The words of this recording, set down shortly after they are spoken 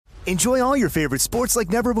Enjoy all your favorite sports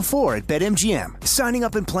like never before at BetMGM. Signing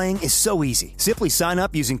up and playing is so easy. Simply sign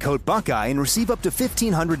up using code Buckeye and receive up to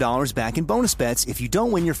 $1,500 back in bonus bets if you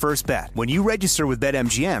don't win your first bet. When you register with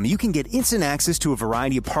BetMGM, you can get instant access to a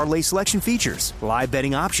variety of parlay selection features, live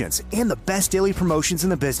betting options, and the best daily promotions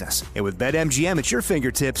in the business. And with BetMGM at your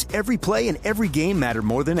fingertips, every play and every game matter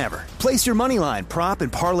more than ever. Place your moneyline, prop,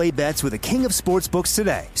 and parlay bets with the king of sportsbooks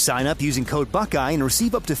today. Sign up using code Buckeye and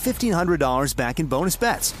receive up to $1,500 back in bonus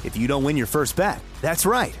bets if you don't win your first bet. That's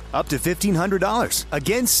right, up to $1,500.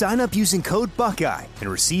 Again, sign up using code Buckeye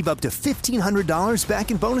and receive up to $1,500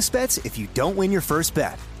 back in bonus bets if you don't win your first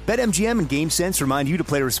bet. BetMGM and GameSense remind you to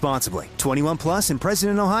play responsibly. 21 plus and present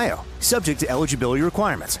in Ohio. Subject to eligibility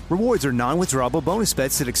requirements. Rewards are non-withdrawable bonus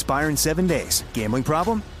bets that expire in 7 days. Gambling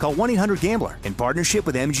problem? Call 1-800-GAMBLER in partnership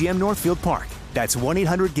with MGM Northfield Park. That's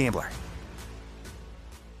 1-800-GAMBLER.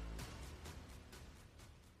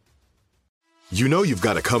 You know you've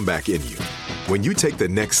got a comeback in you. When you take the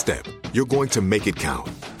next step, you're going to make it count.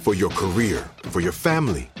 For your career, for your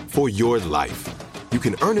family, for your life. You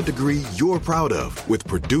can earn a degree you're proud of with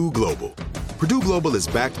Purdue Global. Purdue Global is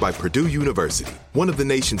backed by Purdue University, one of the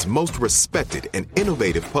nation's most respected and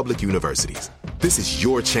innovative public universities. This is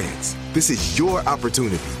your chance. This is your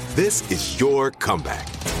opportunity. This is your comeback.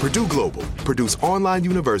 Purdue Global, Purdue's online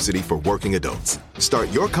university for working adults. Start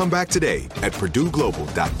your comeback today at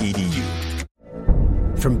purdueglobal.edu.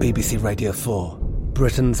 From BBC Radio 4,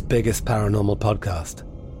 Britain's biggest paranormal podcast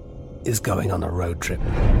is going on a road trip.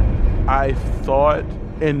 I thought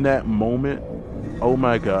in that moment, oh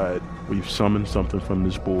my God, we've summoned something from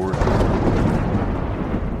this board.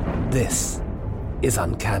 This is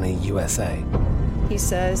Uncanny USA. He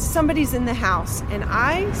says, somebody's in the house, and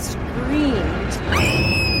I screamed.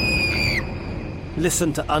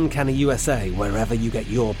 Listen to Uncanny USA wherever you get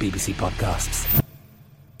your BBC podcasts,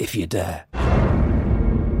 if you dare.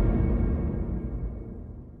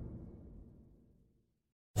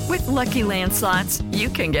 With Lucky Land Slots, you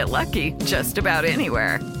can get lucky just about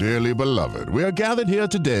anywhere. Dearly beloved, we are gathered here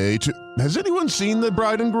today to... Has anyone seen the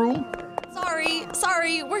bride and groom?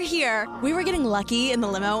 Sorry, we're here. We were getting lucky in the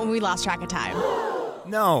limo and we lost track of time.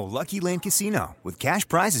 No, Lucky Land Casino, with cash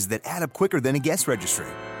prizes that add up quicker than a guest registry.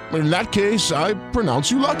 In that case, I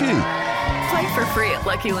pronounce you lucky. Play for free at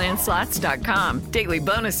LuckyLandSlots.com. Daily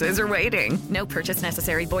bonuses are waiting. No purchase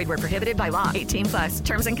necessary. Void where prohibited by law. 18 plus.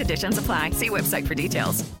 Terms and conditions apply. See website for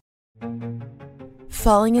details.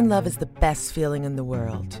 Falling in love is the best feeling in the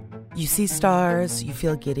world. You see stars, you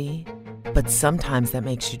feel giddy, but sometimes that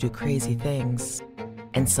makes you do crazy things.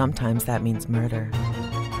 And sometimes that means murder.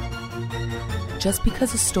 Just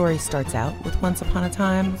because a story starts out with once upon a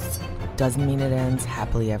time doesn't mean it ends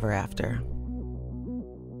happily ever after.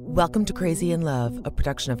 Welcome to Crazy in Love, a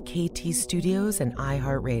production of KT Studios and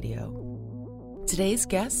iHeartRadio. Today's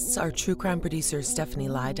guests are true crime producer Stephanie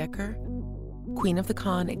Lydecker, Queen of the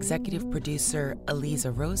Con executive producer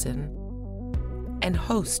Eliza Rosen, and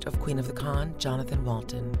host of Queen of the Con, Jonathan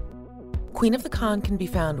Walton. Queen of the Con can be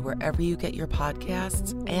found wherever you get your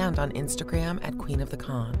podcasts and on Instagram at Queen of the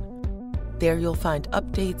Con. There you'll find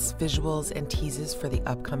updates, visuals, and teases for the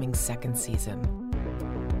upcoming second season.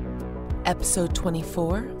 Episode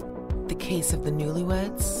 24, The Case of the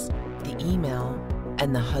Newlyweds, The Email,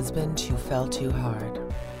 and The Husband Who Fell Too Hard.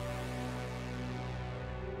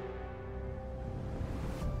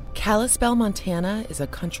 Kalispell, Montana is a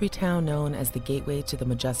country town known as the gateway to the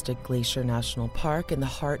majestic Glacier National Park in the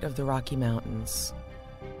heart of the Rocky Mountains.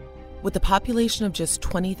 With a population of just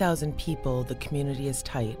 20,000 people, the community is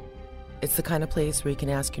tight. It's the kind of place where you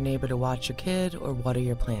can ask your neighbor to watch your kid or water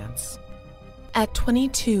your plants. At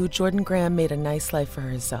 22, Jordan Graham made a nice life for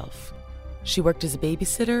herself. She worked as a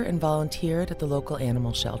babysitter and volunteered at the local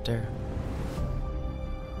animal shelter.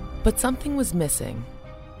 But something was missing.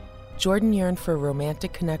 Jordan yearned for a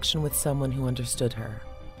romantic connection with someone who understood her.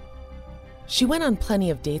 She went on plenty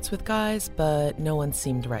of dates with guys, but no one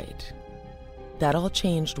seemed right. That all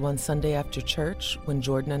changed one Sunday after church when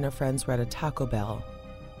Jordan and her friends were at a Taco Bell.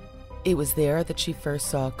 It was there that she first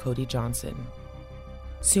saw Cody Johnson.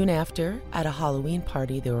 Soon after, at a Halloween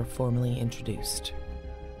party, they were formally introduced.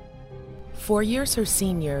 4 years her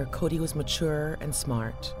senior, Cody was mature and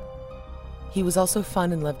smart. He was also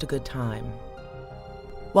fun and loved a good time.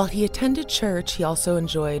 While he attended church, he also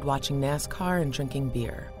enjoyed watching NASCAR and drinking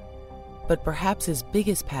beer. But perhaps his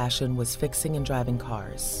biggest passion was fixing and driving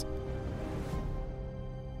cars.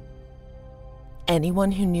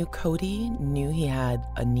 Anyone who knew Cody knew he had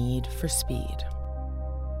a need for speed.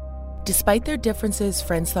 Despite their differences,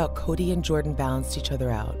 friends thought Cody and Jordan balanced each other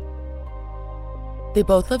out. They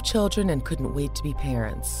both loved children and couldn't wait to be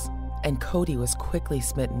parents, and Cody was quickly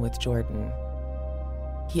smitten with Jordan.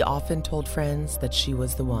 He often told friends that she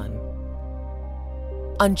was the one.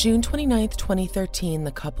 On June 29, 2013,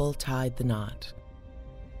 the couple tied the knot.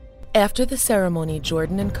 After the ceremony,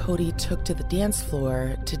 Jordan and Cody took to the dance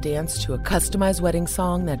floor to dance to a customized wedding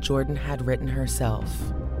song that Jordan had written herself.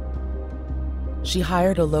 She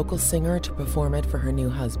hired a local singer to perform it for her new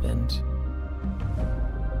husband.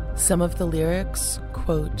 Some of the lyrics,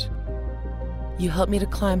 quote, "You help me to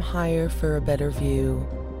climb higher for a better view.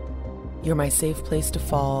 You're my safe place to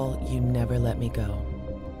fall. You never let me go."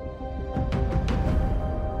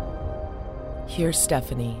 Here's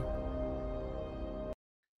Stephanie.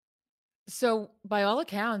 So, by all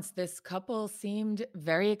accounts, this couple seemed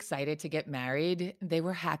very excited to get married. They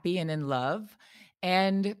were happy and in love.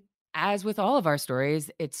 And as with all of our stories,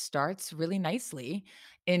 it starts really nicely.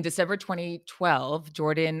 In December 2012,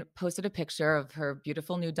 Jordan posted a picture of her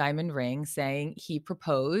beautiful new diamond ring saying he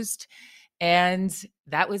proposed. And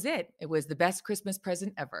that was it. It was the best Christmas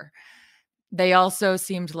present ever. They also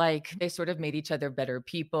seemed like they sort of made each other better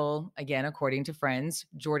people. Again, according to friends,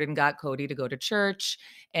 Jordan got Cody to go to church,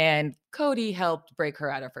 and Cody helped break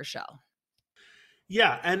her out of her shell.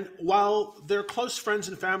 Yeah, and while their close friends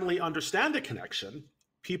and family understand the connection,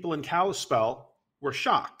 people in Kalispell were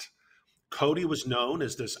shocked. Cody was known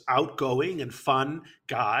as this outgoing and fun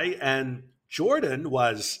guy, and Jordan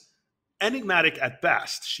was enigmatic at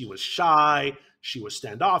best. She was shy, she was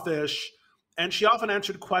standoffish, and she often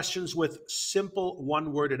answered questions with simple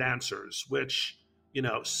one-worded answers, which,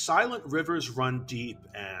 silent rivers run deep,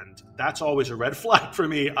 and that's always a red flag for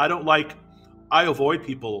me. I avoid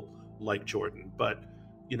people like Jordan, but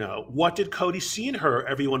what did Cody see in her?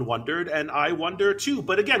 Everyone wondered, and I wonder too.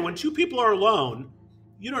 But again, when two people are alone,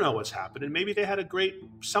 you don't know what's happening. Maybe they had a great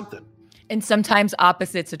something. And sometimes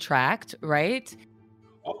opposites attract, right?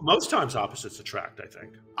 Most times opposites attract, I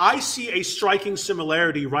think. I see a striking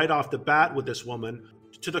similarity right off the bat with this woman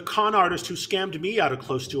to the con artist who scammed me out of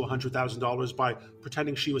close to $100,000 by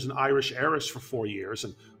pretending she was an Irish heiress for 4 years.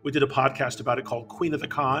 And we did a podcast about it called Queen of the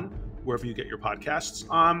Con, wherever you get your podcasts.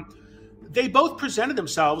 They both presented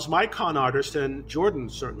themselves, my con artist and Jordan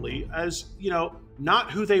certainly, as,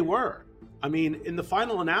 not who they were. I mean, in the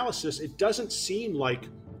final analysis, it doesn't seem like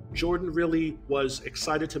Jordan really was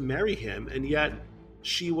excited to marry him, and yet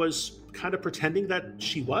she was kind of pretending that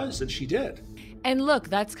she was, and she did. And look,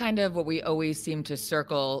 that's kind of what we always seem to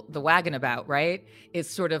circle the wagon about, right? Is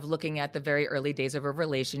sort of looking at the very early days of a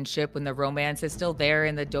relationship when the romance is still there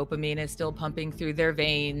and the dopamine is still pumping through their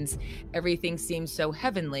veins. Everything seems so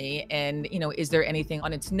heavenly. And, is there anything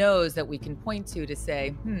on its nose that we can point to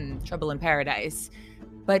say, trouble in paradise?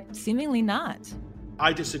 But seemingly not.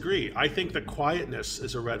 I disagree. I think the quietness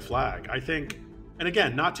is a red flag. I think, and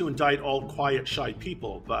again, not to indict all quiet, shy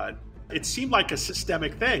people, but it seemed like a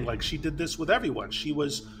systemic thing. Like she did this with everyone. She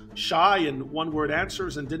was shy and one-word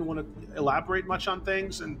answers and didn't want to elaborate much on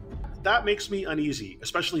things. And that makes me uneasy,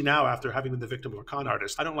 especially now after having been the victim of a con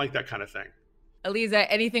artist. I don't like that kind of thing. Aliza,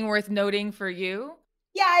 anything worth noting for you?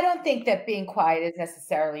 Yeah, I don't think that being quiet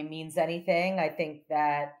necessarily means anything. I think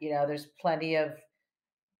that, there's plenty of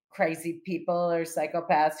crazy people or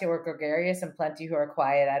psychopaths who are gregarious and plenty who are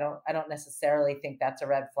quiet. I don't necessarily think that's a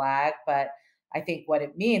red flag, but I think what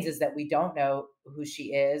it means is that we don't know who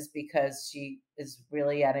she is because she is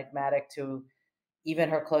really enigmatic to even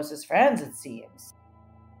her closest friends, it seems.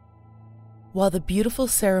 While the beautiful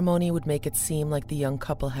ceremony would make it seem like the young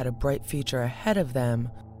couple had a bright future ahead of them,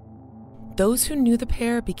 those who knew the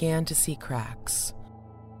pair began to see cracks.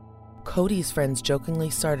 Cody's friends jokingly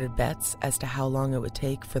started bets as to how long it would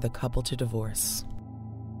take for the couple to divorce.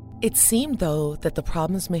 It seemed, though, that the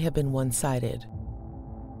problems may have been one-sided.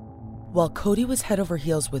 While Cody was head over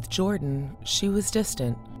heels with Jordan, she was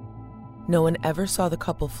distant. No one ever saw the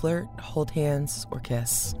couple flirt, hold hands, or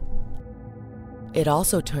kiss. It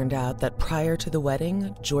also turned out that prior to the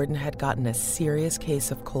wedding, Jordan had gotten a serious case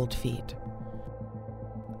of cold feet.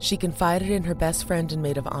 She confided in her best friend and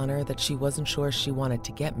maid of honor that she wasn't sure she wanted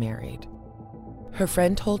to get married. Her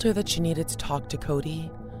friend told her that she needed to talk to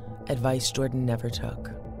Cody, advice Jordan never took.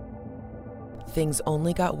 Things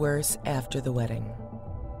only got worse after the wedding.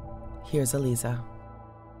 Here's Aliza.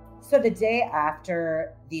 So the day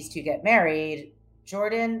after these two get married,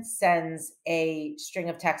 Jordan sends a string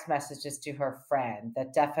of text messages to her friend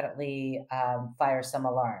that definitely fires some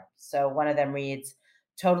alarms. So one of them reads,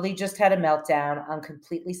 "Totally just had a meltdown. I'm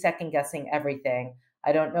completely second guessing everything.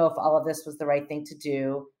 I don't know if all of this was the right thing to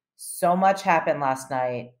do. So much happened last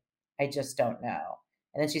night. I just don't know."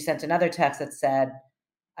 And then she sent another text that said,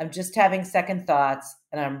 "I'm just having second thoughts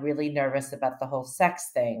and I'm really nervous about the whole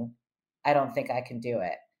sex thing. I don't think I can do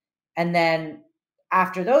it." And then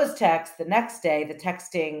after those texts, the next day, the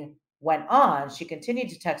texting went on, she continued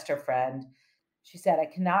to text her friend. She said, I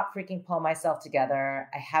cannot freaking pull myself together.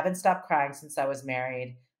 I haven't stopped crying since I was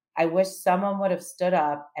married. I wish someone would have stood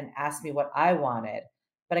up and asked me what I wanted,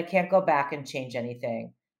 but I can't go back and change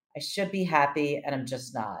anything. I should be happy, and I'm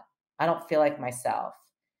just not. I don't feel like myself.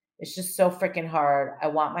 It's just so freaking hard. I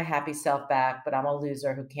want my happy self back, but I'm a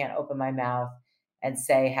loser who can't open my mouth and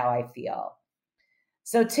say how I feel.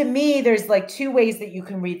 So to me, there's like two ways that you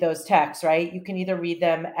can read those texts, right? You can either read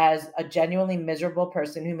them as a genuinely miserable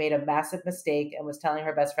person who made a massive mistake and was telling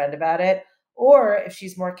her best friend about it. Or if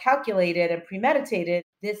she's more calculated and premeditated,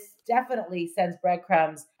 this definitely sends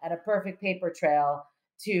breadcrumbs and a perfect paper trail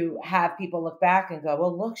to have people look back and go,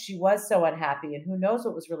 well, look, she was so unhappy and who knows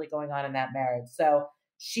what was really going on in that marriage. So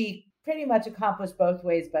she pretty much accomplished both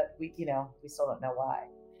ways, but we still don't know why.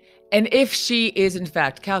 And if she is in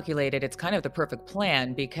fact calculated, it's kind of the perfect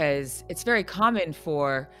plan because it's very common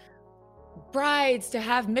for brides to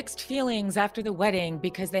have mixed feelings after the wedding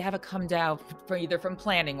because they have a come down from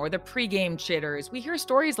planning or the pregame jitters. We hear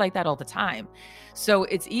stories like that all the time. So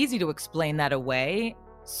it's easy to explain that away.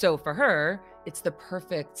 So for her, it's the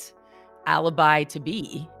perfect alibi to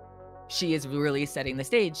be. She is really setting the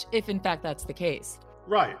stage, if in fact that's the case.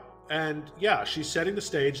 Right. And yeah, she's setting the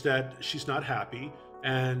stage that she's not happy.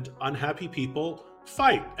 And unhappy people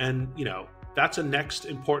fight. And, that's a next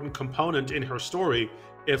important component in her story,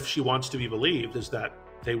 if she wants to be believed, is that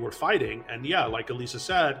they were fighting. And yeah, like Elisa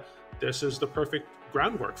said, this is the perfect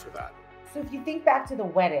groundwork for that. So if you think back to the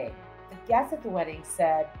wedding, the guest at the wedding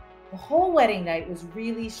said the whole wedding night was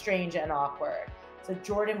really strange and awkward. So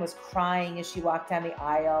Jordan was crying as she walked down the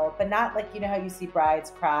aisle, but not like, how you see brides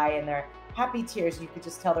cry and they're happy tears. You could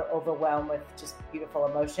just tell they're overwhelmed with just beautiful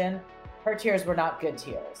emotion. Her tears were not good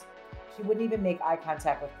tears. She wouldn't even make eye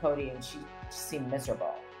contact with Cody, and she seemed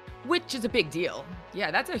miserable. Which is a big deal.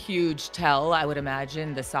 Yeah, that's a huge tell, I would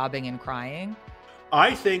imagine, the sobbing and crying.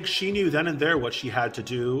 I think she knew then and there what she had to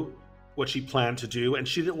do, what she planned to do, and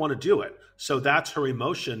she didn't want to do it. So that's her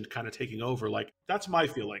emotion kind of taking over. Like, that's my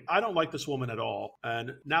feeling. I don't like this woman at all.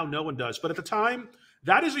 And now no one does. But at the time,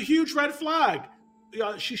 that is a huge red flag.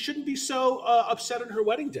 She shouldn't be so upset on her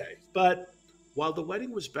wedding day. But while the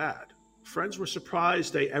wedding was bad, friends were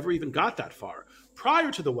surprised they ever even got that far.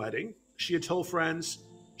 Prior to the wedding, she had told friends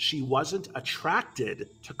she wasn't attracted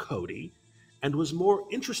to Cody and was more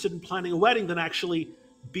interested in planning a wedding than actually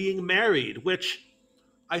being married, which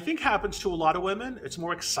I think happens to a lot of women. It's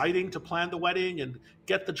more exciting to plan the wedding and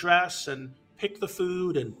get the dress and pick the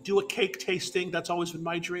food and do a cake tasting. That's always been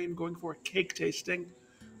my dream, going for a cake tasting.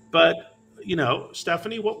 But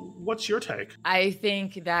Stephanie, what's your take? I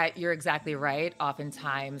think that you're exactly right.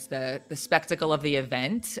 Oftentimes the spectacle of the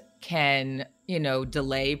event can,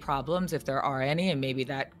 delay problems if there are any. And maybe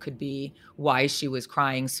that could be why she was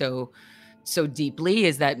crying so deeply,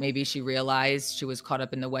 is that maybe she realized she was caught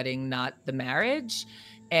up in the wedding, not the marriage.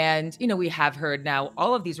 And, we have heard now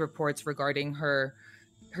all of these reports regarding her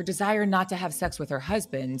desire not to have sex with her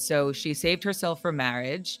husband. So she saved herself for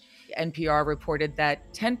marriage. NPR reported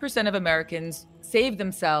that 10% of Americans save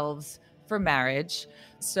themselves for marriage.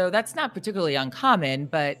 So that's not particularly uncommon,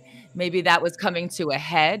 but maybe that was coming to a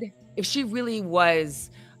head. If she really was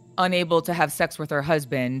unable to have sex with her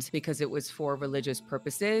husband because it was for religious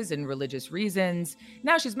purposes and religious reasons,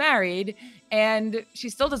 now she's married and she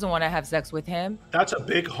still doesn't want to have sex with him. That's a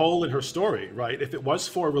big hole in her story, right? If it was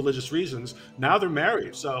for religious reasons, now they're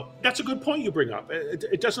married. So that's a good point you bring up.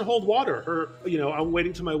 It doesn't hold water. Her, I'm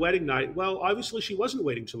waiting till my wedding night. Well, obviously she wasn't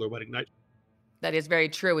waiting till her wedding night. That is very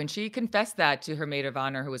true. And she confessed that to her maid of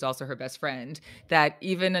honor, who was also her best friend, that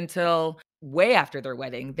even until way after their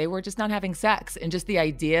wedding, they were just not having sex. And just the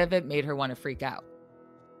idea of it made her want to freak out.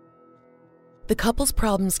 The couple's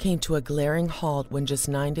problems came to a glaring halt when just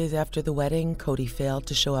 9 days after the wedding, Cody failed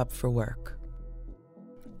to show up for work.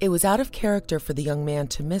 It was out of character for the young man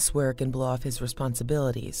to miss work and blow off his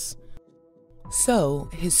responsibilities. So,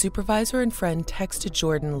 his supervisor and friend texted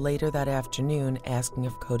Jordan later that afternoon asking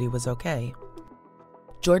if Cody was okay.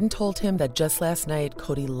 Jordan told him that just last night,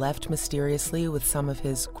 Cody left mysteriously with some of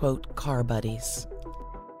his, quote, car buddies.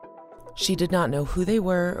 She did not know who they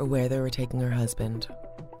were or where they were taking her husband.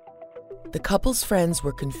 The couple's friends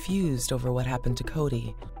were confused over what happened to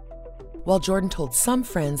Cody. While Jordan told some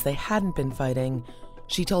friends they hadn't been fighting,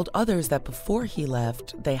 she told others that before he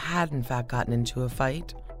left, they had in fact gotten into a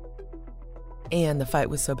fight. And the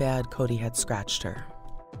fight was so bad, Cody had scratched her.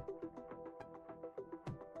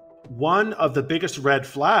 One of the biggest red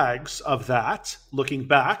flags of that, looking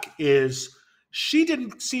back, is she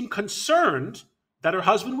didn't seem concerned that her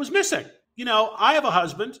husband was missing. I have a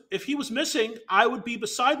husband. If he was missing, I would be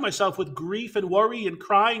beside myself with grief and worry and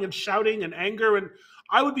crying and shouting and anger. And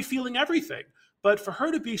I would be feeling everything. But for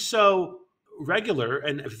her to be so regular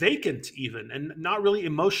and vacant even, and not really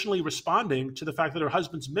emotionally responding to the fact that her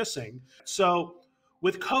husband's missing. So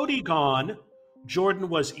with Cody gone, Jordan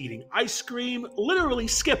was eating ice cream, literally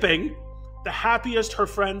skipping, the happiest her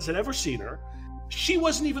friends had ever seen her. She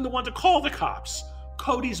wasn't even the one to call the cops.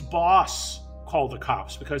 Cody's boss called the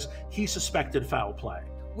cops because he suspected foul play.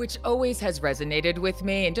 Which always has resonated with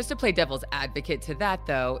me. And just to play devil's advocate to that,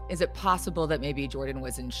 though, is it possible that maybe Jordan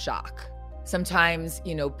was in shock? Sometimes,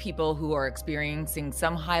 people who are experiencing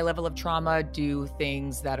some high level of trauma do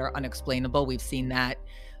things that are unexplainable. We've seen that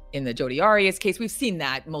in the Jodi Arias case. We've seen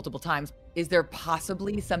that multiple times. Is there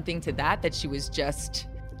possibly something to that she was just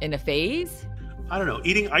in a phase? I don't know.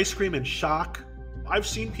 Eating ice cream in shock. I've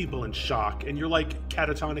seen people in shock and you're like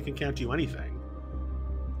catatonic and can't do anything.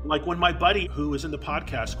 Like when my buddy, who was in the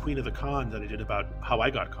podcast Queen of the Con that I did about how I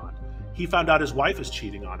got conned, he found out his wife is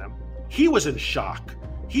cheating on him. He was in shock.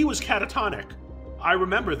 He was catatonic. I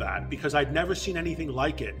remember that because I'd never seen anything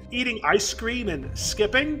like it. Eating ice cream and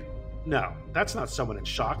skipping? No, that's not someone in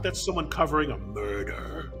shock. That's someone covering a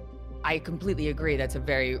murder. I completely agree. That's a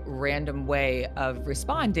very random way of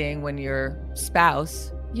responding when your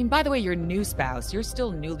spouse, and by the way, your new spouse, you're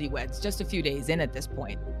still newlyweds, just a few days in at this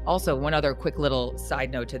point. Also, one other quick little side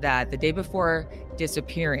note to that, the day before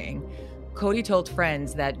disappearing, Cody told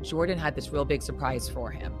friends that Jordan had this real big surprise for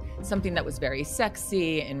him, something that was very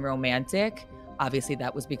sexy and romantic. Obviously,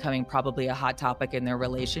 that was becoming probably a hot topic in their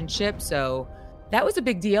relationship. So that was a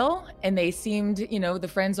big deal. And they seemed, the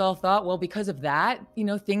friends all thought, well, because of that,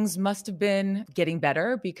 things must have been getting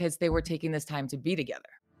better because they were taking this time to be together.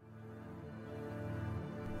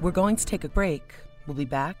 We're going to take a break. We'll be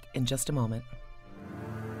back in just a moment.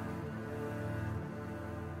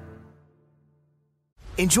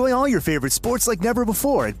 Enjoy all your favorite sports like never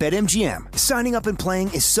before at BetMGM. Signing up and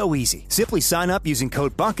playing is so easy. Simply sign up using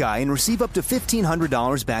code Buckeye and receive up to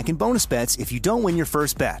 $1,500 back in bonus bets if you don't win your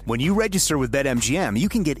first bet. When you register with BetMGM, you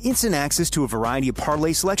can get instant access to a variety of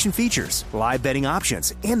parlay selection features, live betting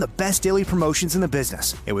options, and the best daily promotions in the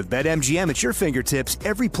business. And with BetMGM at your fingertips,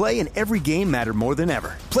 every play and every game matter more than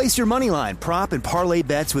ever. Place your moneyline, prop, and parlay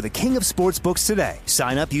bets with the king of sportsbooks today.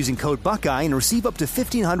 Sign up using code Buckeye and receive up to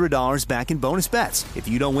 $1,500 back in bonus bets if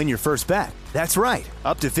you don't win your first bet. That's right,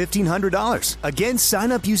 up to $1,500. Again,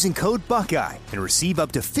 sign up using code Buckeye and receive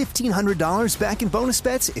up to $1,500 back in bonus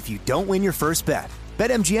bets if you don't win your first bet.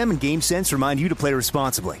 BetMGM and GameSense remind you to play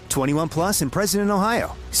responsibly. 21 plus and present in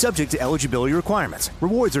Ohio. Subject to eligibility requirements.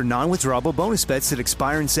 Rewards are non-withdrawable bonus bets that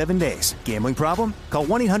expire in 7 days. Gambling problem? Call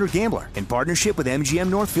 1-800-GAMBLER in partnership with MGM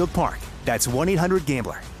Northfield Park. That's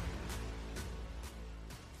 1-800-GAMBLER.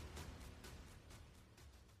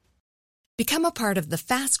 Become a part of the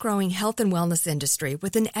fast-growing health and wellness industry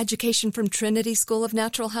with an education from Trinity School of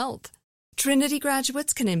Natural Health. Trinity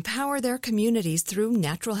graduates can empower their communities through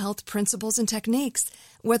natural health principles and techniques,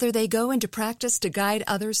 whether they go into practice to guide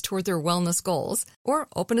others toward their wellness goals or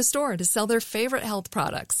open a store to sell their favorite health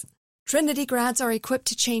products. Trinity grads are equipped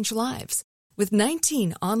to change lives with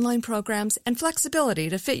 19 online programs and flexibility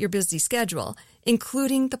to fit your busy schedule,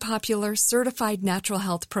 including the popular Certified Natural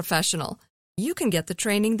Health Professional. You can get the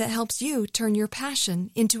training that helps you turn your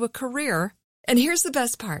passion into a career. And here's the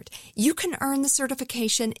best part. You can earn the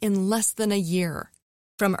certification in less than a year.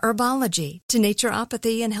 From herbology to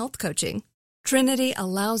naturopathy and health coaching, Trinity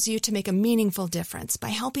allows you to make a meaningful difference by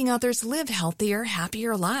helping others live healthier,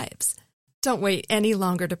 happier lives. Don't wait any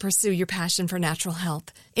longer to pursue your passion for natural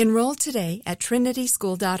health. Enroll today at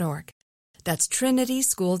trinityschool.org. That's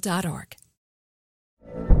trinityschool.org.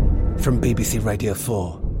 From BBC Radio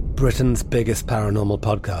 4, Britain's biggest paranormal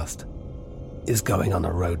podcast is going on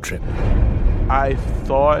a road trip. I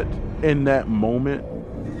thought in that moment,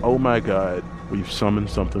 oh my God, we've summoned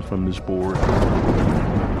something from this board.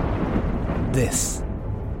 This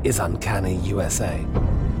is Uncanny USA.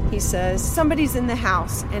 He says, somebody's in the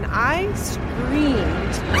house, and I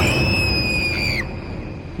screamed.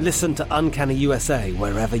 Listen to Uncanny USA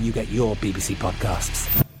wherever you get your BBC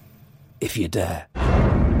podcasts, if you dare.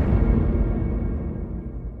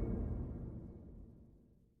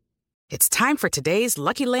 It's time for today's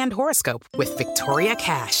Lucky Land horoscope with Victoria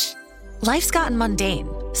Cash. Life's gotten mundane,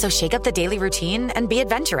 so shake up the daily routine and be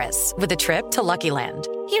adventurous with a trip to Lucky Land.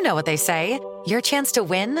 You know what they say, your chance to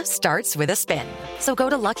win starts with a spin. So go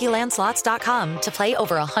to LuckyLandSlots.com to play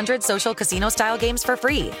over 100 social casino-style games for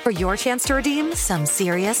free for your chance to redeem some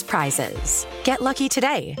serious prizes. Get lucky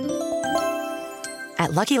today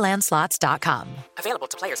at LuckyLandSlots.com. Available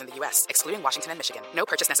to players in the U.S., excluding Washington and Michigan. No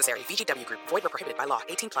purchase necessary. VGW Group. Void where prohibited by law.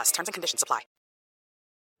 18 plus. Terms and conditions apply.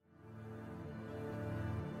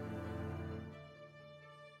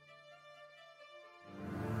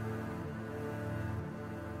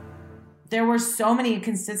 there were so many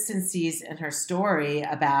inconsistencies in her story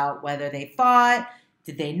about whether they fought,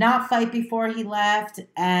 did they not fight before he left,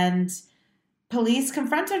 and police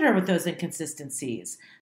confronted her with those inconsistencies.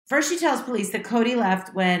 First, she tells police that Cody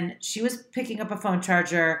left when she was picking up a phone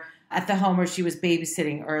charger at the home where she was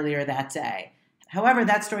babysitting earlier that day. However,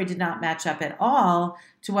 that story did not match up at all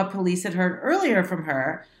to what police had heard earlier from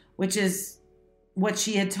her, which is what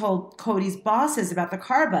she had told Cody's bosses about the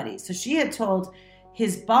car buddies. So she had told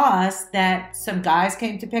his boss that some guys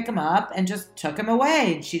came to pick him up and just took him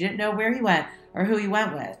away, and she didn't know where he went or who he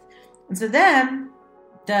went with. And so then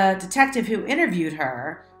the detective who interviewed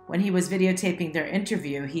her, when he was videotaping their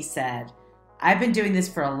interview, he said, "I've been doing this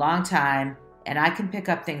for a long time, and I can pick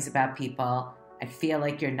up things about people. I feel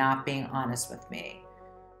like you're not being honest with me."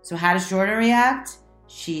 So how does Jordan react?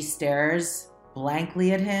 She stares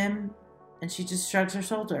blankly at him, and she just shrugs her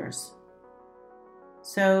shoulders.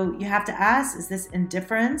 So you have to ask, is this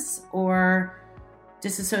indifference or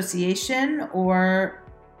disassociation, or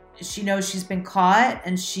she knows she's been caught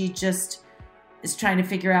and she just is trying to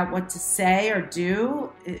figure out what to say or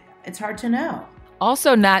do? It's hard to know.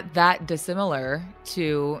 Also not that dissimilar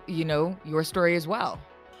to, your story as well.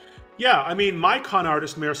 Yeah, I mean, my con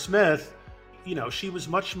artist, Mare Smith, she was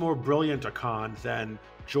much more brilliant a con than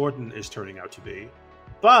Jordan is turning out to be.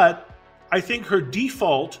 But I think her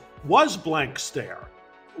default was blank stare.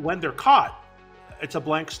 When they're caught, it's a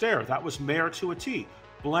blank stare. That was Mare to a T.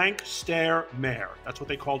 Blank stare Mare. That's what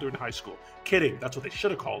they called her in high school. Kidding, that's what they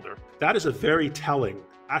should have called her. That is a very telling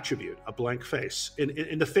attribute, a blank face.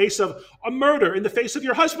 In the face of a murder, in the face of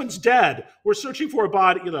your husband's dead, we're searching for a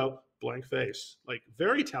body, blank face. Like,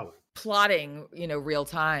 very telling. Plotting, real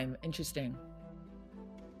time. Interesting.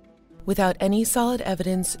 Without any solid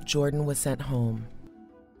evidence, Jordan was sent home.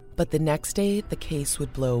 But the next day, the case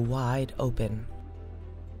would blow wide open.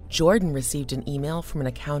 Jordan received an email from an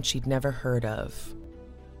account she'd never heard of.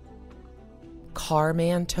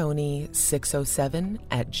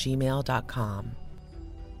 carmantony607@gmail.com.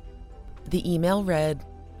 The email read,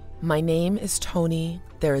 "My name is Tony.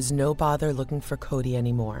 There is no bother looking for Cody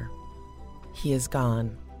anymore. He is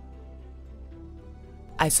gone.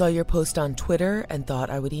 I saw your post on Twitter and thought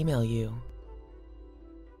I would email you.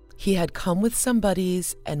 He had come with some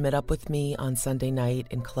buddies and met up with me on Sunday night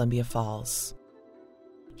in Columbia Falls.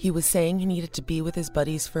 He was saying he needed to be with his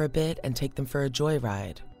buddies for a bit and take them for a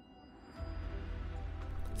joyride.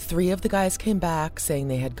 3 of the guys came back saying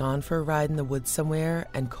they had gone for a ride in the woods somewhere,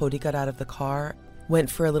 and Cody got out of the car, went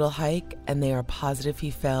for a little hike, and they are positive he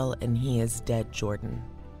fell and he is dead, Jordan.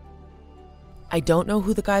 I don't know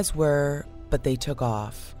who the guys were, but they took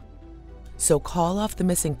off. So call off the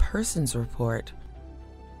missing persons report.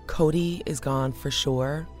 Cody is gone for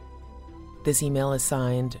sure. This email is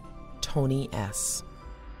signed Tony S."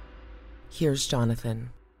 Here's Jonathan.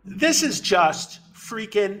 This is just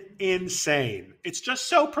freaking insane. It's just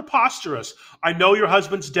so preposterous. I know your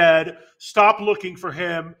husband's dead. Stop looking for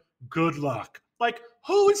him. Good luck. Like,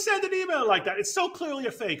 who would send an email like that? It's so clearly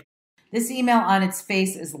a fake. This email on its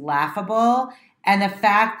face is laughable. And the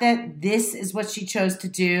fact that this is what she chose to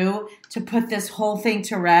do to put this whole thing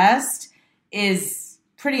to rest is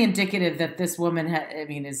pretty indicative that this woman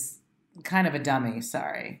is kind of a dummy.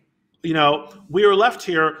 Sorry. We are left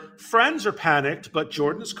here. Friends are panicked, but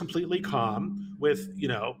Jordan's completely calm with,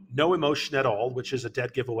 no emotion at all, which is a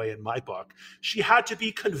dead giveaway in my book. She had to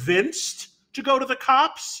be convinced to go to the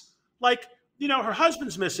cops. Like, her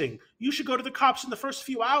husband's missing. You should go to the cops in the first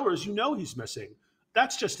few hours. He's missing.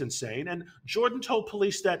 That's just insane. And Jordan told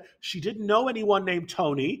police that she didn't know anyone named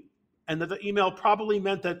Tony, and that the email probably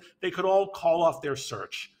meant that they could all call off their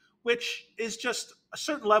search, which is just a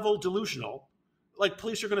certain level delusional. Like,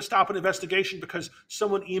 police are going to stop an investigation because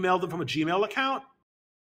someone emailed them from a Gmail account.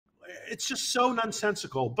 It's just so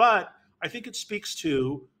nonsensical. But I think it speaks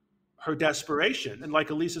to her desperation. And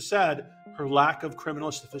like Elisa said, her lack of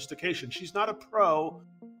criminal sophistication. She's not a pro.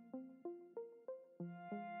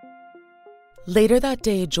 Later that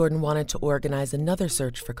day, Jordan wanted to organize another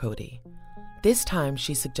search for Cody. This time,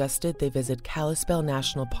 she suggested they visit Kalispell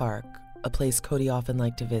National Park, a place Cody often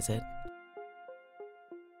liked to visit.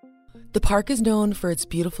 The park is known for its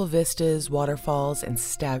beautiful vistas, waterfalls, and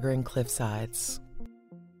staggering cliffsides.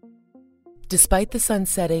 Despite the sun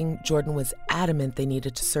setting, Jordan was adamant they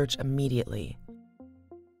needed to search immediately.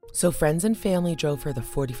 So friends and family drove her the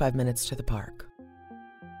 45 minutes to the park.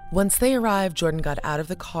 Once they arrived, Jordan got out of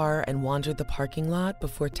the car and wandered the parking lot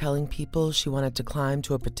before telling people she wanted to climb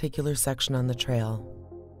to a particular section on the trail.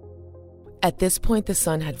 At this point, the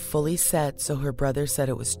sun had fully set, so her brother said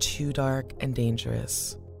it was too dark and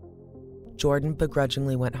dangerous. Jordan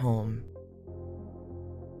begrudgingly went home.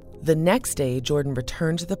 The next day, Jordan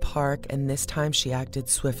returned to the park, and this time she acted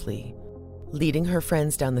swiftly, leading her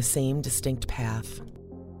friends down the same distinct path.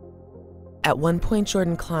 At one point,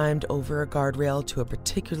 Jordan climbed over a guardrail to a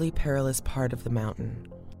particularly perilous part of the mountain.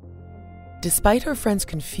 Despite her friends'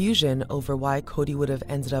 confusion over why Cody would have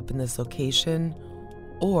ended up in this location,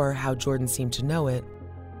 or how Jordan seemed to know it,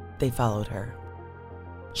 they followed her.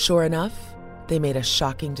 Sure enough, they made a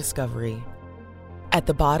shocking discovery. At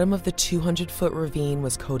the bottom of the 200-foot ravine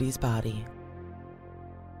was Cody's body.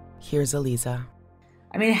 Here's Aliza.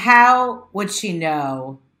 I mean, how would she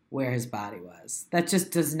know where his body was? That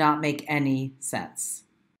just does not make any sense.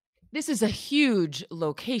 This is a huge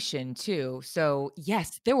location, too. So,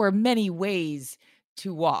 yes, there were many ways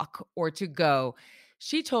to walk or to go.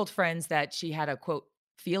 She told friends that she had a, quote,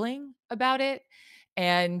 feeling about it.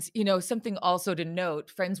 And, something also to note,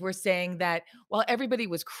 friends were saying that while everybody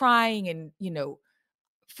was crying and,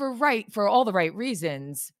 for all the right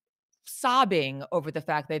reasons, sobbing over the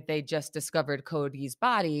fact that they just discovered Cody's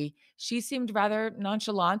body, she seemed rather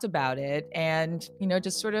nonchalant about it and,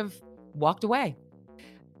 just sort of walked away.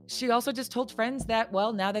 She also just told friends that,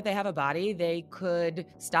 well, now that they have a body, they could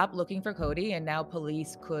stop looking for Cody, and now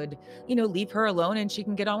police could, leave her alone and she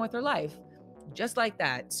can get on with her life. Just like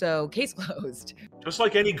that. So, case closed. Just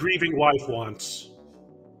like any grieving wife wants.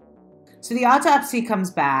 So the autopsy comes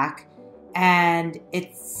back, and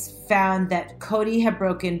it's found that Cody had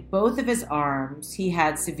broken both of his arms. He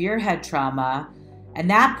had severe head trauma, and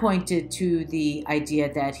that pointed to the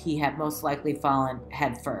idea that he had most likely fallen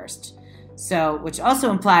head first. So, which also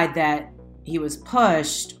implied that he was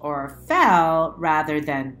pushed or fell rather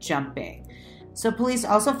than jumping. So police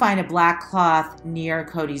also find a black cloth near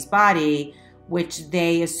Cody's body, which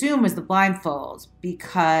they assume was the blindfold,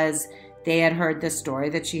 because they had heard this story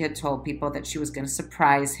that she had told people that she was going to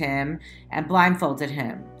surprise him and blindfolded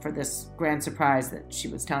him for this grand surprise that she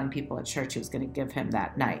was telling people at church she was going to give him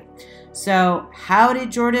that night. So how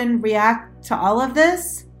did Jordan react to all of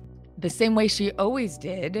this? The same way she always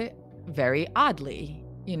did, very oddly.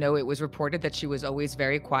 It was reported that she was always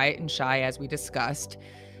very quiet and shy, as we discussed.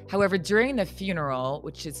 However, during the funeral,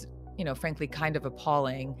 which is frankly, kind of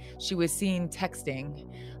appalling, she was seen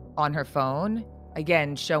texting on her phone,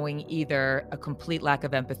 again, showing either a complete lack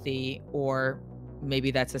of empathy or maybe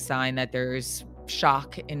that's a sign that there's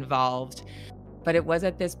shock involved. But it was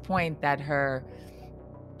at this point that her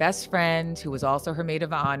best friend, who was also her maid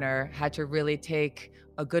of honor, had to really take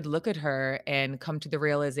a good look at her and come to the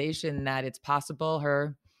realization that it's possible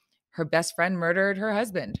her best friend murdered her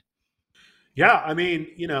husband. Yeah, I mean,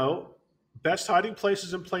 best hiding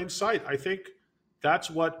places in plain sight. I think that's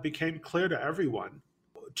what became clear to everyone.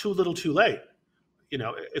 Too little, too late.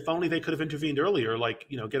 If only they could have intervened earlier,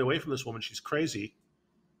 get away from this woman. She's crazy.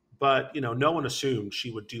 But, no one assumed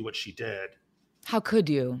she would do what she did. How could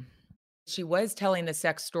you? She was telling the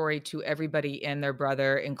sex story to everybody and their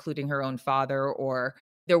brother, including her own father, or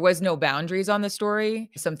there was no boundaries on the story.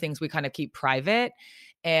 Some things we kind of keep private.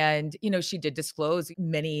 And, she did disclose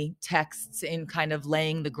many texts in kind of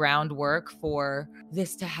laying the groundwork for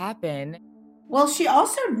this to happen. Well, she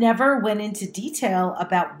also never went into detail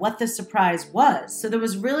about what the surprise was. So there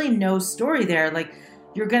was really no story there. Like,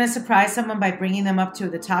 you're going to surprise someone by bringing them up to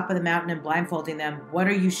the top of the mountain and blindfolding them. What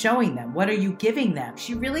are you showing them? What are you giving them?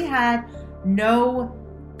 She really had no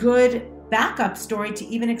good backup story to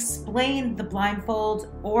even explain the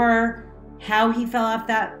blindfold or how he fell off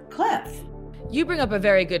that cliff. You bring up a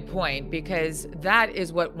very good point, because that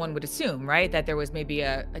is what one would assume, right? That there was maybe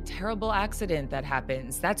a terrible accident that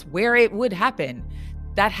happens. That's where it would happen.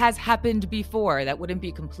 That has happened before. That wouldn't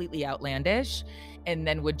be completely outlandish and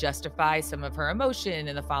then would justify some of her emotion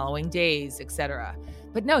in the following days, etc.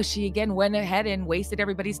 But no, she again went ahead and wasted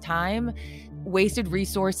everybody's time, wasted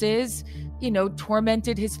resources,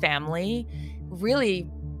 tormented his family, really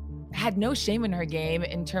had no shame in her game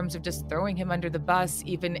in terms of just throwing him under the bus,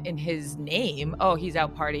 even in his name. Oh, he's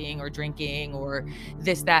out partying or drinking or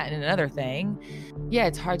this, that, and another thing. Yeah,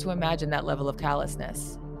 it's hard to imagine that level of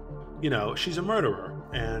callousness. She's a murderer,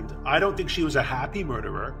 and I don't think she was a happy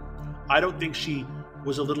murderer. I don't think she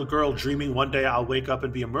was a little girl dreaming one day I'll wake up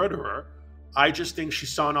and be a murderer. I just think she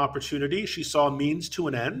saw an opportunity. She saw a means to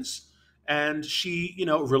an ends, and she,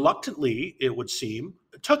 reluctantly, it would seem,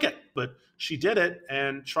 took it. But she did it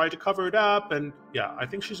and tried to cover it up. And yeah, I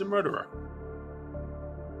think she's a murderer.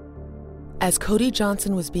 As Cody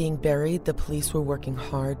Johnson was being buried, the police were working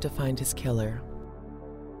hard to find his killer.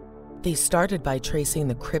 They started by tracing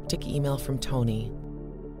the cryptic email from Tony.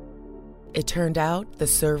 It turned out the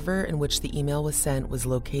server in which the email was sent was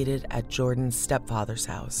located at Jordan's stepfather's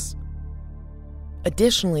house.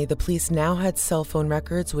 Additionally, the police now had cell phone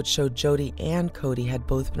records which showed Jodi and Cody had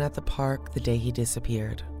both been at the park the day he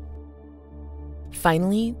disappeared.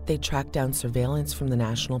 Finally, they tracked down surveillance from the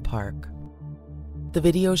national park. The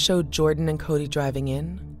video showed Jordan and Cody driving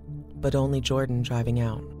in, but only Jordan driving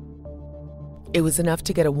out. It was enough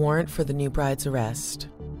to get a warrant for the new bride's arrest.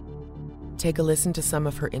 Take a listen to some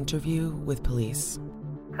of her interview with police.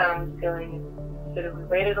 I'm feeling should have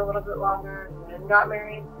waited a little bit longer and got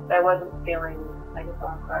married. I wasn't feeling like a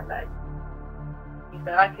song car bed. He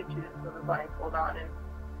said I could do this with a blindfold on, and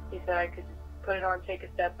he said I could just put it on, take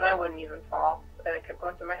a step, and I wouldn't even fall. And it kept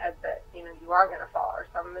going through my head that, you know, you are going to fall or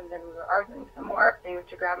something. And then we were arguing some more. And he went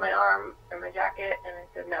to grab my arm or my jacket, and I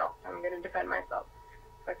said, no, I'm going to defend myself.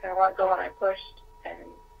 So I kind of let go, and I pushed, and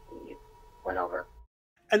he went over.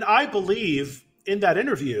 And I believe in that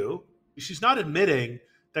interview, she's not admitting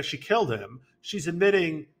that she killed him. She's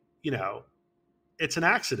admitting, you know, it's an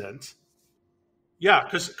accident. Yeah,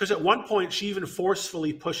 because at one point she even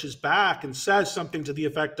forcefully pushes back and says something to the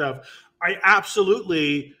effect of, I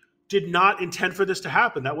absolutely did not intend for this to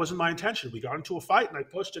happen. That wasn't my intention. We got into a fight and I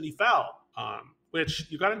pushed and he fell. Which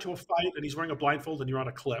you got into a fight and he's wearing a blindfold and you're on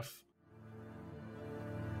a cliff.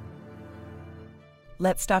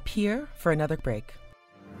 Let's stop here for another break.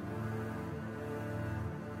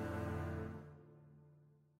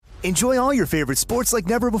 Enjoy all your favorite sports like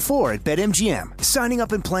never before at BetMGM. Signing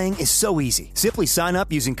up and playing is so easy. Simply sign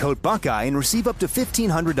up using code Buckeye and receive up to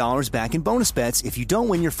 $1,500 back in bonus bets if you don't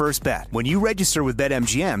win your first bet. When you register with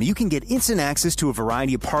BetMGM, you can get instant access to a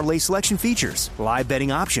variety of parlay selection features, live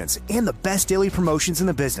betting options, and the best daily promotions in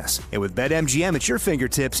the business. And with BetMGM at your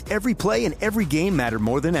fingertips, every play and every game matter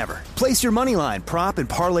more than ever. Place your moneyline, prop, and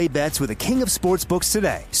parlay bets with the king of sportsbooks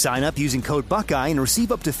today. Sign up using code Buckeye and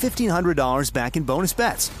receive up to $1,500 back in bonus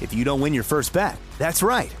bets if you don't win your first bet. That's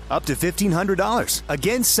right, up to $1,500.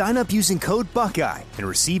 Again, sign up using code Buckeye and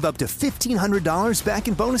receive up to $1,500 back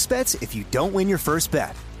in bonus bets if you don't win your first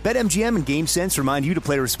bet. BetMGM and GameSense remind you to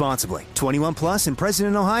play responsibly. 21 plus and present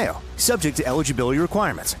in Ohio. Subject to eligibility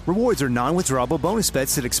requirements. Rewards are non-withdrawable bonus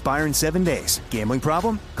bets that expire in 7 days. Gambling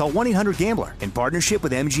problem? Call 1-800-GAMBLER in partnership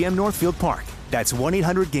with MGM Northfield Park. That's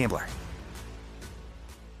 1-800-GAMBLER.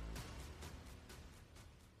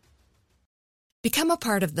 Become a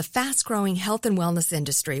part of the fast-growing health and wellness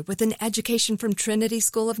industry with an education from Trinity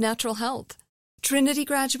School of Natural Health. Trinity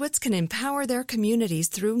graduates can empower their communities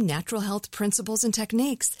through natural health principles and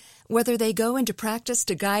techniques, whether they go into practice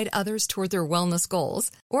to guide others toward their wellness goals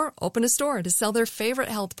or open a store to sell their favorite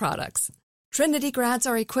health products. Trinity grads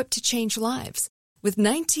are equipped to change lives. With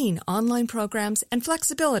 19 online programs and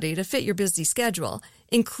flexibility to fit your busy schedule,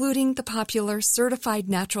 including the popular Certified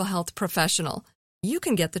Natural Health Professional, you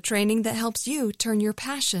can get the training that helps you turn your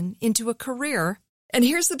passion into a career. And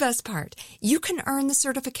here's the best part. You can earn the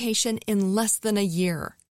certification in less than a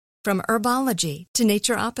year. From herbology to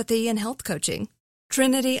naturopathy and health coaching,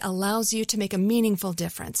 Trinity allows you to make a meaningful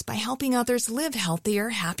difference by helping others live healthier,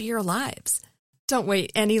 happier lives. Don't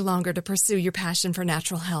wait any longer to pursue your passion for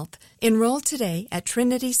natural health. Enroll today at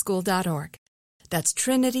trinityschool.org. That's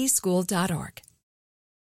trinityschool.org.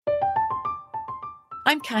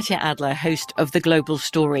 I'm Katya Adler, host of The Global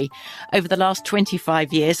Story. Over the last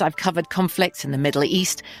 25 years, I've covered conflicts in the Middle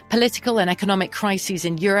East, political and economic crises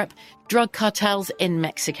in Europe, drug cartels in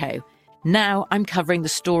Mexico. Now I'm covering the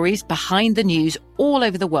stories behind the news all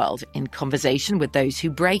over the world in conversation with those who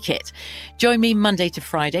break it. Join me Monday to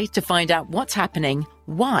Friday to find out what's happening,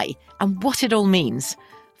 why, and what it all means.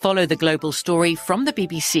 Follow The Global Story from the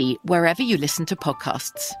BBC wherever you listen to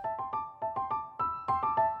podcasts.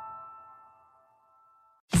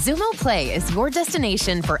 Xumo Play is your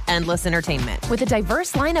destination for endless entertainment. With a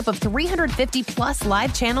diverse lineup of 350 plus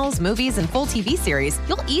live channels, movies, and full TV series,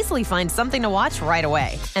 you'll easily find something to watch right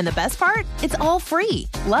away. And the best part? It's all free.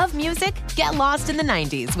 Love music? Get lost in the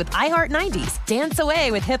 90s with iHeart 90s. Dance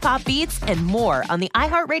away with hip-hop beats and more on the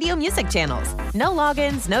iHeartRadio music channels. No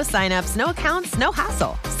logins, no signups, no accounts, no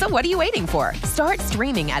hassle. So what are you waiting for? Start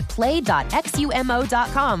streaming at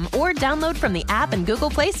play.xumo.com or download from the app and Google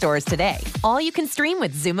Play stores today. All you can stream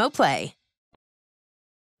with Xumo Play.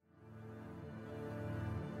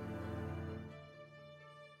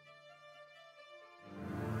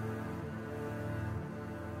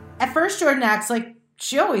 At first, Jordan acts like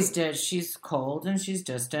she always did. She's cold and she's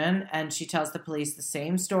distant, and she tells the police the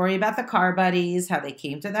same story about the car buddies, how they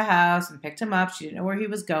came to the house and picked him up. She didn't know where he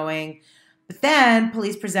was going. But then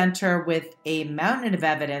police present her with a mountain of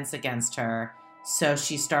evidence against her, so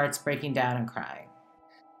she starts breaking down and crying.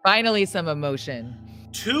 Finally, some emotion.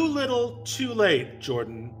 Too little, too late,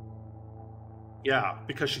 Jordan. Yeah,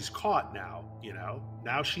 because she's caught now, you know.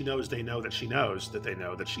 Now she knows they know that she knows that they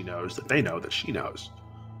know that she knows that they know that she knows.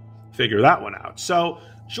 Figure that one out. So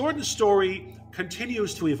Jordan's story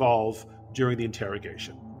continues to evolve during the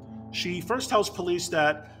interrogation. She first tells police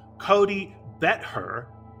that Cody bet her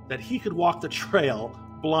that he could walk the trail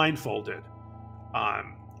blindfolded,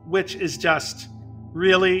 which is just,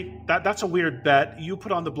 really? That's a weird bet. You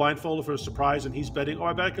put on the blindfold for a surprise and he's betting, oh,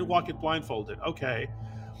 I bet I could walk it blindfolded. Okay.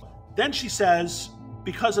 Then she says,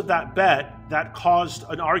 because of that bet, that caused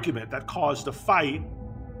an argument, that caused a fight,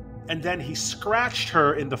 and then he scratched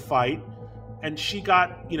her in the fight, and she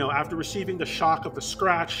got, after receiving the shock of the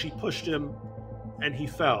scratch, she pushed him, and he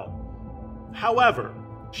fell. However,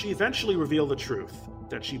 she eventually revealed the truth,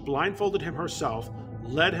 that she blindfolded him herself,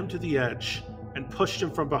 led him to the edge, and pushed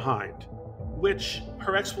him from behind, which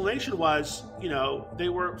her explanation was, they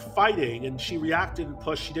were fighting and she reacted and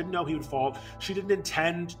pushed. She didn't know he would fall. She didn't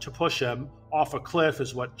intend to push him off a cliff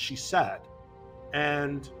is what she said.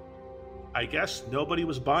 And I guess nobody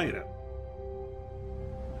was buying it.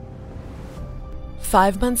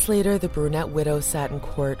 5 months later, the brunette widow sat in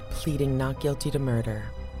court pleading not guilty to murder.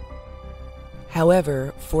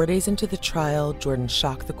 However, 4 days into the trial, Jordan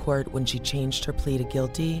shocked the court when she changed her plea to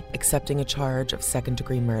guilty, accepting a charge of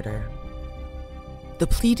second-degree murder. The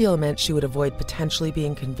plea deal meant she would avoid potentially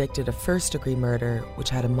being convicted of first-degree murder, which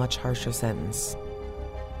had a much harsher sentence.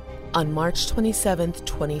 On March 27,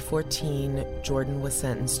 2014, Jordan was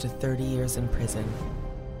sentenced to 30 years in prison.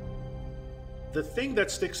 The thing that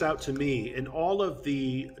sticks out to me in all of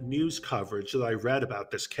the news coverage that I read about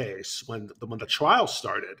this case when the trial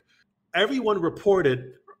started, everyone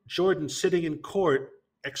reported Jordan sitting in court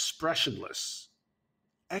expressionless,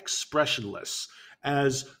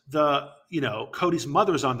 as Cody's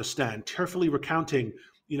mother's on the stand, tearfully recounting,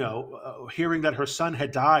 hearing that her son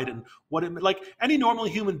had died and what it, like any normal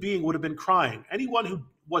human being would have been crying. Anyone who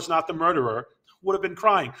was not the murderer would have been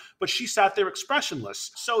crying, but she sat there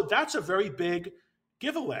expressionless. So that's a very big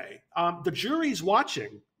giveaway. The jury's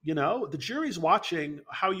watching, the jury's watching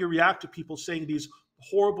how you react to people saying these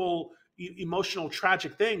horrible, emotional,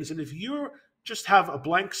 tragic things. And if you just have a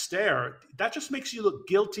blank stare, that just makes you look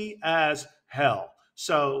guilty as hell.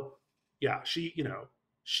 So yeah,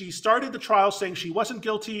 she started the trial saying she wasn't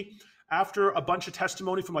guilty. After a bunch of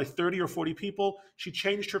testimony from like 30 or 40 people, she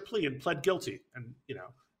changed her plea and pled guilty and,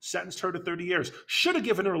 sentenced her to 30 years. Should have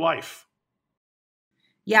given her life.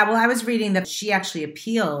 Yeah, well, I was reading that she actually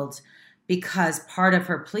appealed because part of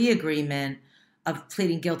her plea agreement of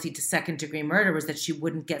pleading guilty to second-degree murder was that she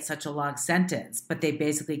wouldn't get such a long sentence, but they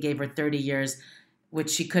basically gave her 30 years, which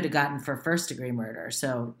she could have gotten for first-degree murder.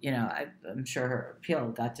 So, I'm sure her appeal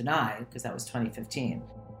got denied because that was 2015.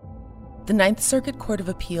 The Ninth Circuit Court of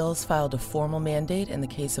Appeals filed a formal mandate in the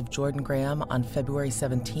case of Jordan Graham on February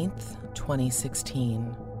 17,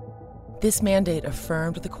 2016. This mandate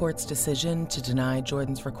affirmed the court's decision to deny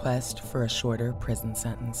Jordan's request for a shorter prison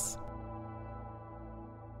sentence.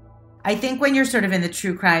 I think when you're sort of in the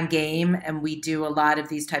true crime game, and we do a lot of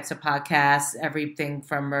these types of podcasts, everything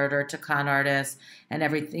from murder to con artists and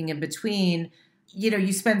everything in between,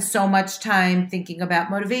 you spend so much time thinking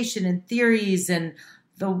about motivation and theories and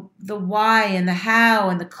the why and the how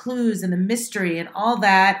and the clues and the mystery, and all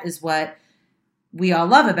that is what we all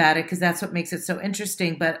love about it because that's what makes it so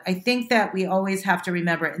interesting. But I think that we always have to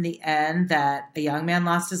remember in the end that a young man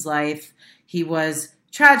lost his life. He was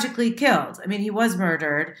tragically killed. I mean, he was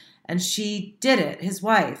murdered. And she did it, his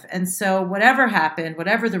wife. And so whatever happened,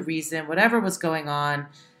 whatever the reason, whatever was going on,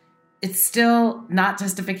 it's still not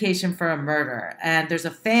justification for a murder. And there's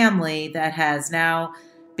a family that has now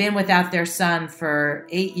been without their son for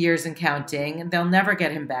 8 years and counting, and they'll never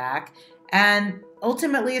get him back. And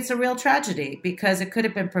ultimately, it's a real tragedy because it could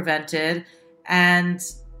have been prevented. And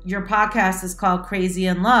your podcast is called Crazy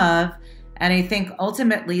in Love. And I think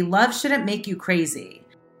ultimately, love shouldn't make you crazy.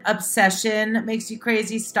 Obsession makes you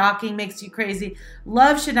crazy. Stalking makes you crazy.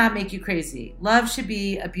 Love should not make you crazy. Love should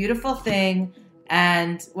be a beautiful thing.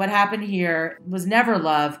 And what happened here was never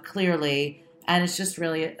love, clearly. And it's just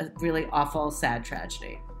really a really awful, sad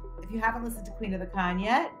tragedy. If you haven't listened to Queen of the Con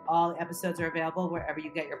yet, all episodes are available wherever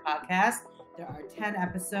you get your podcast. There are 10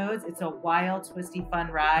 episodes. It's a wild, twisty, fun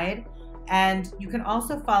ride. And you can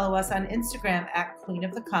also follow us on Instagram at Queen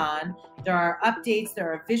of the Con. There are updates,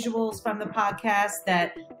 there are visuals from the podcast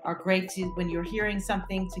that are great to, when you're hearing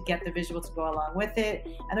something, to get the visual to go along with it.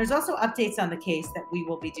 And there's also updates on the case that we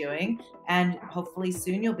will be doing. And hopefully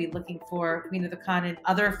soon you'll be looking for Queen of the Con in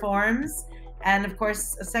other forms. And of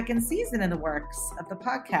course, a second season in the works of the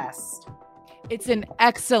podcast. It's an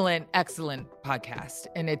excellent, excellent podcast.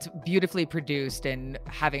 And it's beautifully produced, and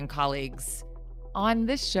having colleagues on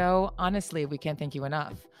this show. Honestly, we can't thank you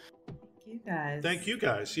enough. Thank you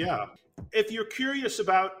guys. Yeah. If you're curious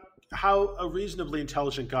about how a reasonably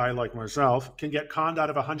intelligent guy like myself can get conned out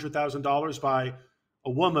of $100,000 by a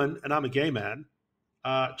woman, and I'm a gay man,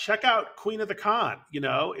 check out Queen of the Con. You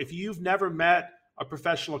know, if you've never met a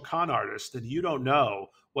professional con artist, then you don't know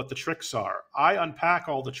what the tricks are. I unpack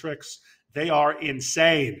all the tricks. They are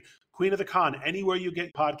insane. Queen of the Con, anywhere you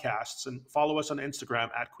get podcasts, and follow us on Instagram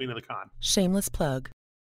at Queen of the Con. Shameless plug.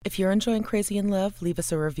 If you're enjoying Crazy in Love, leave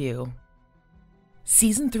us a review.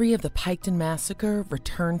 Season 3 of the Piketon Massacre,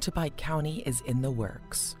 Return to Pike County, is in the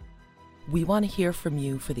works. We want to hear from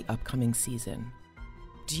you for the upcoming season.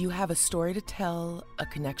 Do you have a story to tell, a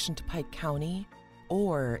connection to Pike County,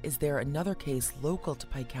 or is there another case local to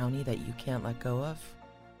Pike County that you can't let go of?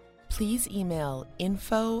 Please email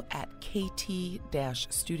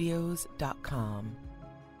info@kt-studios.com.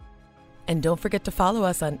 And don't forget to follow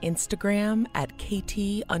us on Instagram at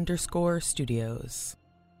 @KT_studios.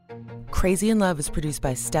 Crazy in Love is produced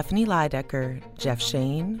by Stephanie Lydecker, Jeff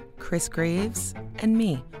Shane, Chris Graves, and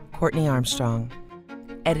me, Courtney Armstrong.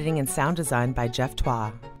 Editing and sound design by Jeff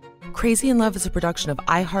Twa. Crazy in Love is a production of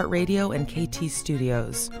iHeartRadio and KT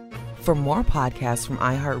Studios. For more podcasts from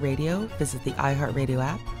iHeartRadio, visit the iHeartRadio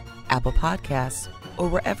app, Apple Podcasts, or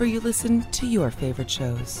wherever you listen to your favorite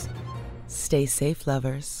shows. Stay safe,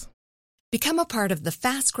 lovers. Become a part of the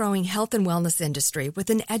fast-growing health and wellness industry with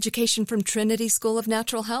an education from Trinity School of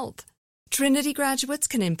Natural Health. Trinity graduates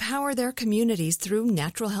can empower their communities through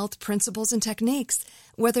natural health principles and techniques,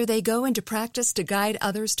 whether they go into practice to guide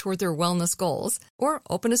others toward their wellness goals or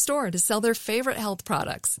open a store to sell their favorite health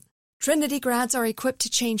products. Trinity grads are equipped to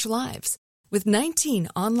change lives. With 19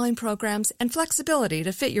 online programs and flexibility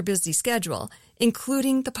to fit your busy schedule,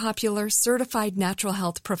 including the popular Certified Natural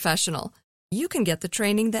Health Professional, you can get the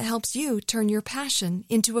training that helps you turn your passion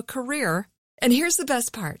into a career. And here's the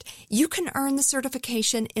best part. You can earn the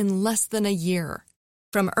certification in less than a year.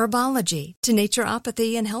 From herbology to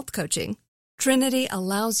naturopathy and health coaching, Trinity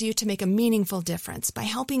allows you to make a meaningful difference by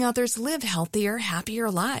helping others live healthier,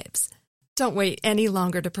 happier lives. Don't wait any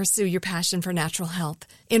longer to pursue your passion for natural health.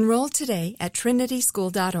 Enroll today at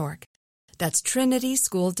trinityschool.org. That's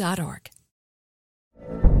trinityschool.org.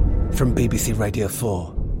 From BBC Radio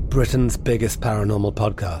 4, Britain's biggest paranormal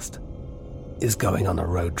podcast is going on a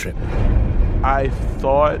road trip. I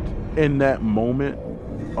thought in that moment,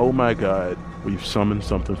 oh my God, we've summoned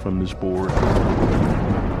something from this board.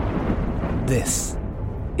 This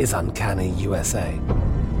is Uncanny USA.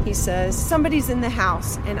 He says, somebody's in the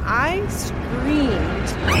house, and I screamed.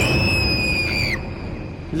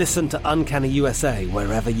 Listen to Uncanny USA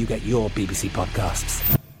wherever you get your BBC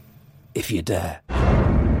podcasts, if you dare.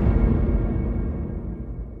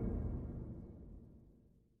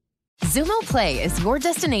 Xumo Play is your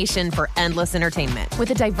destination for endless entertainment.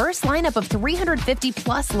 With a diverse lineup of 350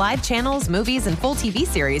 plus live channels, movies, and full TV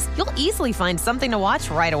series, you'll easily find something to watch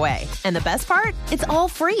right away. And the best part? It's all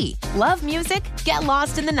free. Love music? Get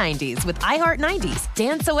lost in the 90s with iHeart 90s,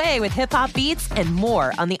 dance away with hip-hop beats, and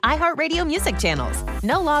more on the iHeartRadio music channels.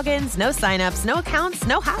 No logins, no signups, no accounts,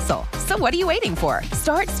 no hassle. So what are you waiting for?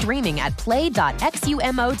 Start streaming at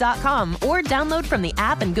play.xumo.com or download from the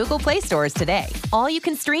app and Google Play stores today. All you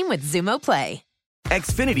can stream with Xumo Play.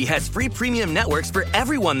 Xfinity has free premium networks for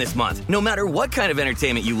everyone this month, no matter what kind of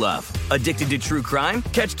entertainment you love. Addicted to true crime?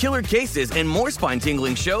 Catch killer cases and more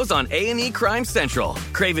spine-tingling shows on A&E Crime Central.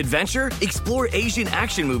 Crave adventure? Explore Asian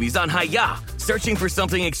action movies on Hi-YAH. Searching for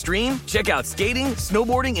something extreme? Check out skating,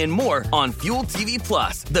 snowboarding, and more on Fuel TV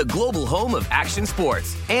Plus, the global home of action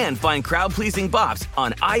sports. And find crowd-pleasing bops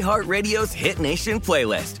on iHeartRadio's Hit Nation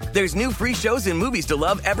playlist. There's new free shows and movies to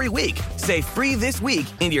love every week. Say free this week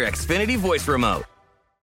in your Xfinity voice remote.